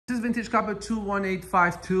This is Vintage Carpet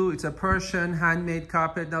 21852. It's a Persian handmade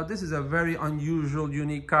carpet. Now this is a very unusual,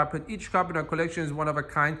 unique carpet. Each carpet in our collection is one of a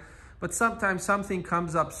kind, but sometimes something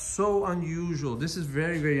comes up so unusual. This is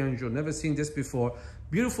very, very unusual. Never seen this before.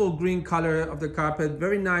 Beautiful green color of the carpet.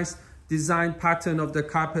 Very nice design pattern of the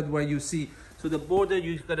carpet where you see, so the border,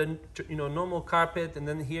 you've got a normal carpet, and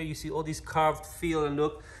then here you see all these carved feel and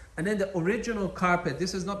look. And then the original carpet,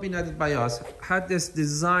 this has not been added by us, had this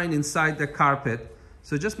design inside the carpet.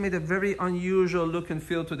 So just made a very unusual look and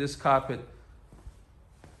feel to this carpet.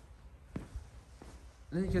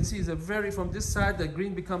 And you can see it's a very, from this side, the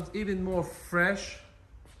green becomes even more fresh.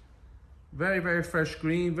 Very, very fresh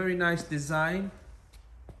green, very nice design.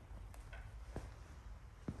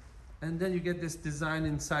 And then you get this design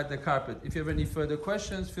inside the carpet. If you have any further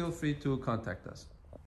questions, feel free to contact us.